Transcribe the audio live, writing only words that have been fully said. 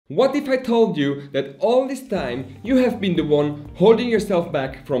What if I told you that all this time you have been the one holding yourself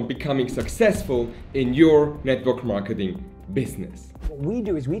back from becoming successful in your network marketing business? What we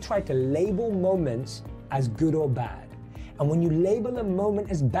do is we try to label moments as good or bad. And when you label a moment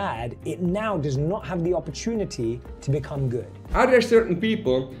as bad, it now does not have the opportunity to become good. Are there certain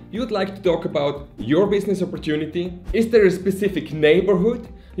people you'd like to talk about your business opportunity? Is there a specific neighborhood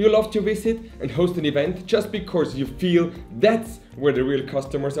you love to visit and host an event just because you feel that's where the real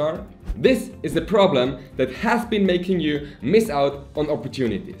customers are? This is a problem that has been making you miss out on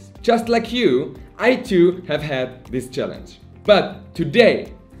opportunities. Just like you, I too have had this challenge. But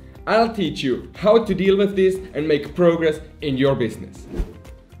today, I'll teach you how to deal with this and make progress in your business.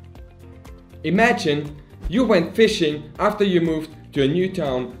 Imagine you went fishing after you moved to a new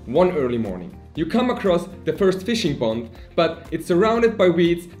town one early morning. You come across the first fishing pond, but it's surrounded by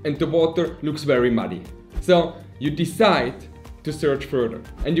weeds and the water looks very muddy. So you decide to search further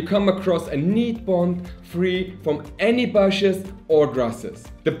and you come across a neat pond free from any bushes or grasses.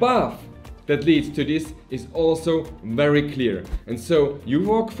 The path that leads to this is also very clear, and so you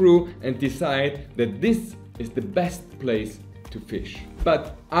walk through and decide that this is the best place to fish.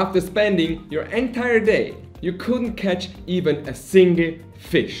 But after spending your entire day, you couldn't catch even a single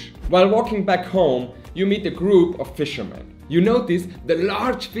fish. While walking back home, you meet a group of fishermen. You notice the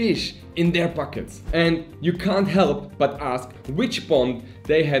large fish in their buckets, and you can't help but ask which pond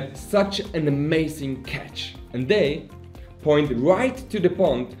they had such an amazing catch. And they point right to the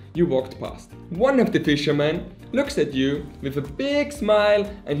pond you walked past. One of the fishermen looks at you with a big smile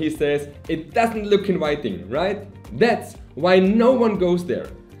and he says, "It doesn't look inviting, right? That's why no one goes there.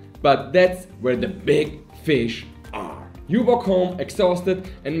 But that's where the big fish are." You walk home exhausted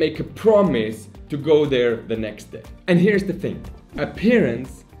and make a promise to go there the next day. And here's the thing,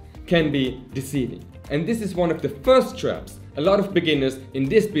 appearance can be deceiving. And this is one of the first traps a lot of beginners in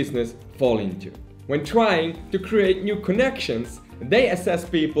this business fall into. When trying to create new connections, they assess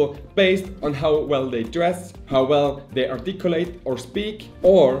people based on how well they dress, how well they articulate or speak,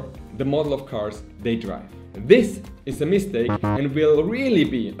 or the model of cars they drive. This is a mistake and will really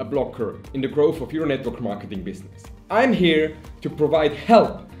be a blocker in the growth of your network marketing business. I'm here to provide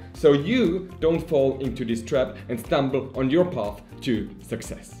help so you don't fall into this trap and stumble on your path to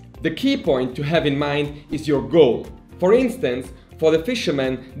success. The key point to have in mind is your goal. For instance, for the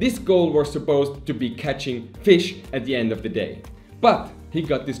fisherman, this goal was supposed to be catching fish at the end of the day. But he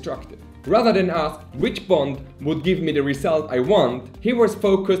got distracted. Rather than ask which pond would give me the result I want, he was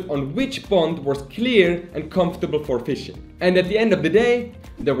focused on which pond was clear and comfortable for fishing. And at the end of the day,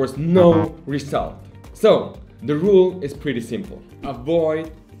 there was no result. So, the rule is pretty simple.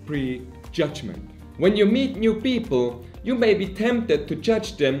 Avoid prejudgment. When you meet new people, you may be tempted to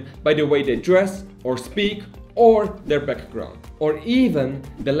judge them by the way they dress or speak or their background, or even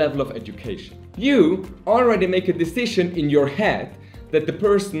the level of education. You already make a decision in your head that the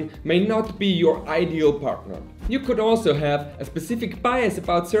person may not be your ideal partner. You could also have a specific bias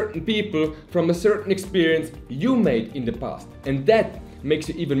about certain people from a certain experience you made in the past, and that makes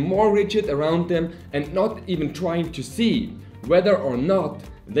you even more rigid around them and not even trying to see whether or not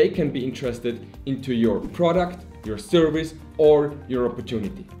they can be interested into your product, your service, or your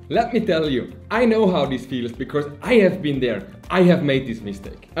opportunity. Let me tell you, I know how this feels because I have been there. I have made this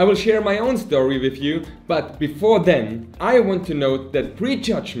mistake. I will share my own story with you, but before then, I want to note that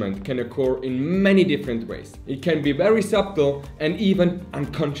prejudgment can occur in many different ways. It can be very subtle and even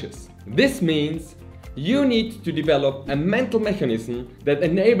unconscious. This means you need to develop a mental mechanism that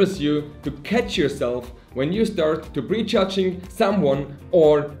enables you to catch yourself when you start to prejudging someone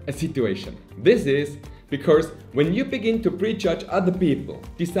or a situation. This is because when you begin to prejudge other people,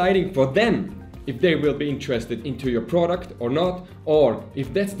 deciding for them if they will be interested into your product or not, or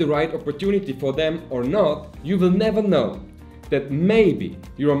if that's the right opportunity for them or not, you will never know that maybe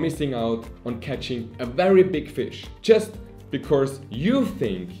you are missing out on catching a very big fish just because you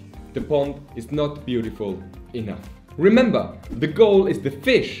think the pond is not beautiful enough. Remember, the goal is the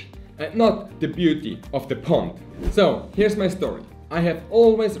fish and not the beauty of the pond. So here's my story. I have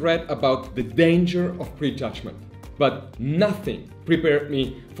always read about the danger of prejudgment, but nothing prepared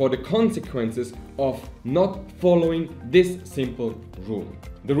me for the consequences of not following this simple rule.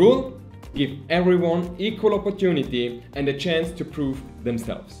 The rule? Give everyone equal opportunity and a chance to prove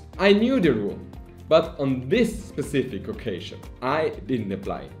themselves. I knew the rule, but on this specific occasion, I didn't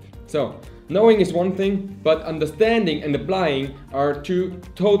apply it. So, knowing is one thing, but understanding and applying are two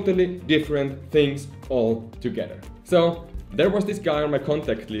totally different things altogether. So, there was this guy on my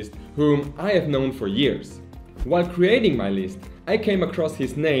contact list whom I have known for years. While creating my list, I came across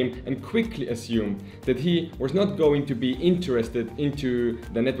his name and quickly assumed that he was not going to be interested into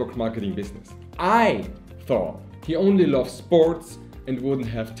the network marketing business. I thought he only loves sports and wouldn't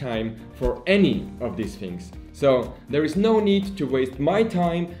have time for any of these things. So there is no need to waste my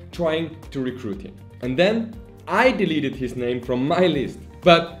time trying to recruit him. And then I deleted his name from my list.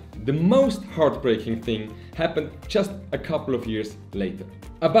 But the most heartbreaking thing happened just a couple of years later.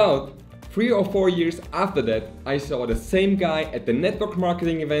 About 3 or 4 years after that, I saw the same guy at the network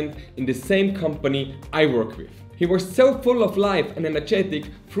marketing event in the same company I work with. He was so full of life and energetic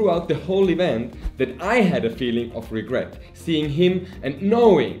throughout the whole event that I had a feeling of regret seeing him and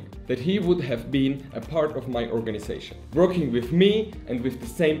knowing that he would have been a part of my organization, working with me and with the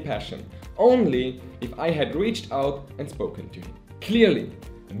same passion, only if I had reached out and spoken to him. Clearly,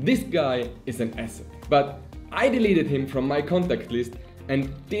 this guy is an asset, but I deleted him from my contact list and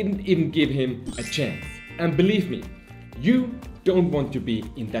didn't even give him a chance. And believe me, you don't want to be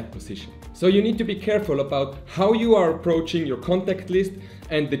in that position. So you need to be careful about how you are approaching your contact list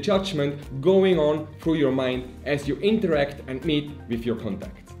and the judgment going on through your mind as you interact and meet with your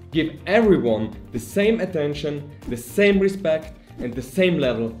contacts. Give everyone the same attention, the same respect, and the same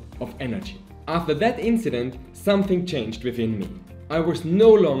level of energy. After that incident, something changed within me. I was no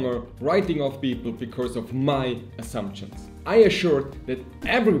longer writing off people because of my assumptions. I assured that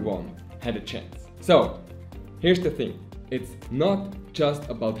everyone had a chance. So, here's the thing. It's not just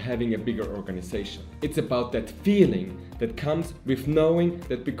about having a bigger organization. It's about that feeling that comes with knowing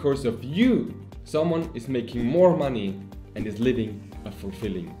that because of you, someone is making more money and is living a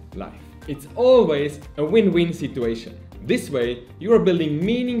fulfilling life. It's always a win-win situation. This way, you are building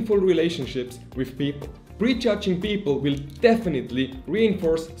meaningful relationships with people. Prejudging people will definitely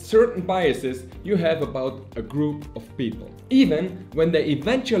reinforce certain biases you have about a group of people. Even when they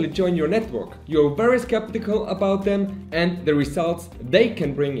eventually join your network, you are very skeptical about them and the results they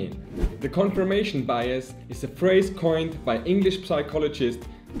can bring in. The confirmation bias is a phrase coined by English psychologist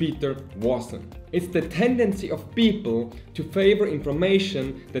Peter Watson. It's the tendency of people to favor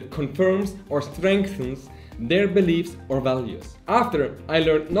information that confirms or strengthens their beliefs or values. After I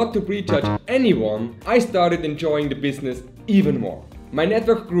learned not to prejudge anyone, I started enjoying the business even more. My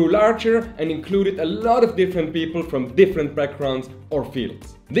network grew larger and included a lot of different people from different backgrounds or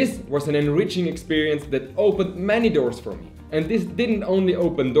fields. This was an enriching experience that opened many doors for me. And this didn't only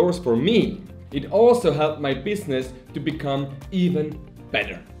open doors for me, it also helped my business to become even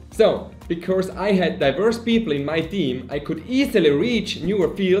better. So, because I had diverse people in my team, I could easily reach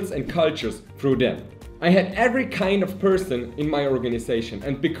newer fields and cultures through them. I had every kind of person in my organization,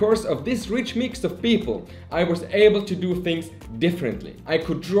 and because of this rich mix of people, I was able to do things differently. I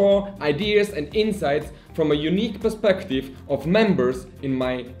could draw ideas and insights from a unique perspective of members in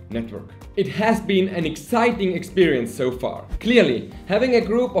my network. It has been an exciting experience so far. Clearly, having a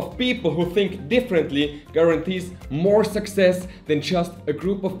group of people who think differently guarantees more success than just a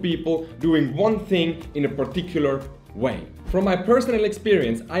group of people doing one thing in a particular way. From my personal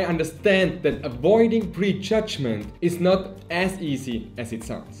experience, I understand that avoiding prejudgment is not as easy as it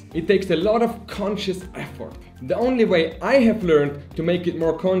sounds. It takes a lot of conscious effort. The only way I have learned to make it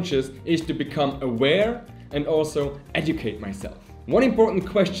more conscious is to become aware and also educate myself. One important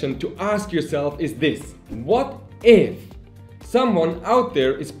question to ask yourself is this: what if someone out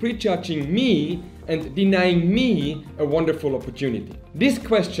there is prejudging me and denying me a wonderful opportunity? This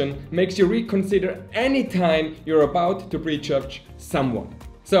question makes you reconsider any time you're about to prejudge someone.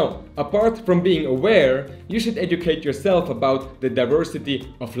 So, apart from being aware, you should educate yourself about the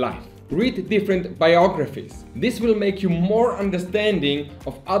diversity of life. Read different biographies. This will make you more understanding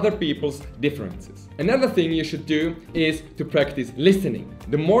of other people's differences. Another thing you should do is to practice listening.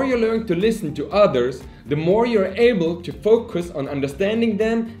 The more you learn to listen to others, the more you're able to focus on understanding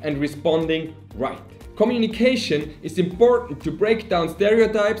them and responding right. Communication is important to break down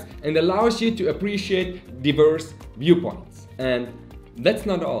stereotypes and allows you to appreciate diverse viewpoints. And that's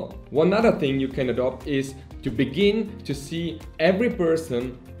not all. One other thing you can adopt is to begin to see every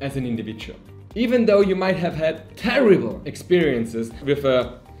person as an individual. Even though you might have had terrible experiences with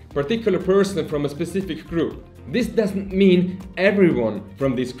a particular person from a specific group, this doesn't mean everyone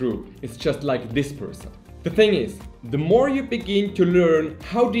from this group is just like this person. The thing is, the more you begin to learn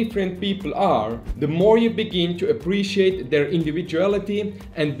how different people are, the more you begin to appreciate their individuality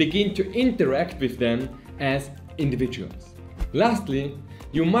and begin to interact with them as individuals. Lastly,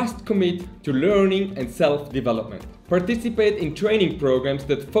 you must commit to learning and self-development. Participate in training programs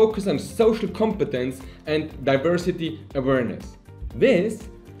that focus on social competence and diversity awareness. This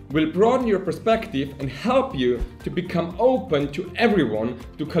will broaden your perspective and help you to become open to everyone,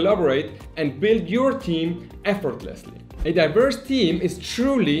 to collaborate and build your team effortlessly. A diverse team is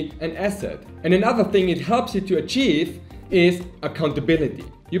truly an asset. And another thing it helps you to achieve is accountability.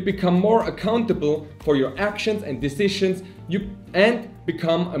 You become more accountable for your actions and decisions and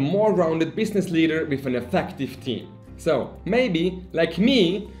become a more rounded business leader with an effective team. So maybe, like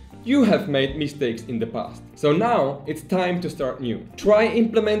me, you have made mistakes in the past. So now it's time to start new. Try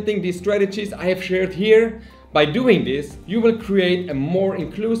implementing these strategies I have shared here. By doing this, you will create a more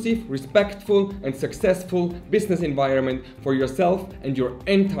inclusive, respectful, and successful business environment for yourself and your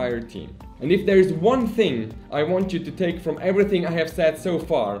entire team. And if there is one thing I want you to take from everything I have said so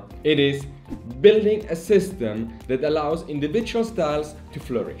far, it is building a system that allows individual styles to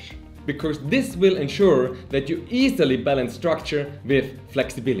flourish. Because this will ensure that you easily balance structure with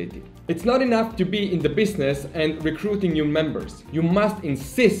flexibility. It's not enough to be in the business and recruiting new members. You must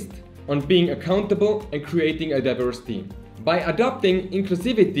insist on being accountable and creating a diverse team. By adopting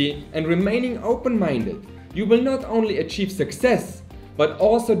inclusivity and remaining open-minded, you will not only achieve success, but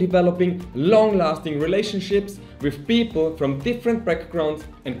also developing long-lasting relationships with people from different backgrounds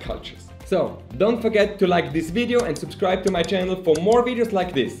and cultures. So, don't forget to like this video and subscribe to my channel for more videos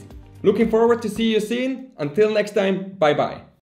like this. Looking forward to see you soon. Until next time, bye bye.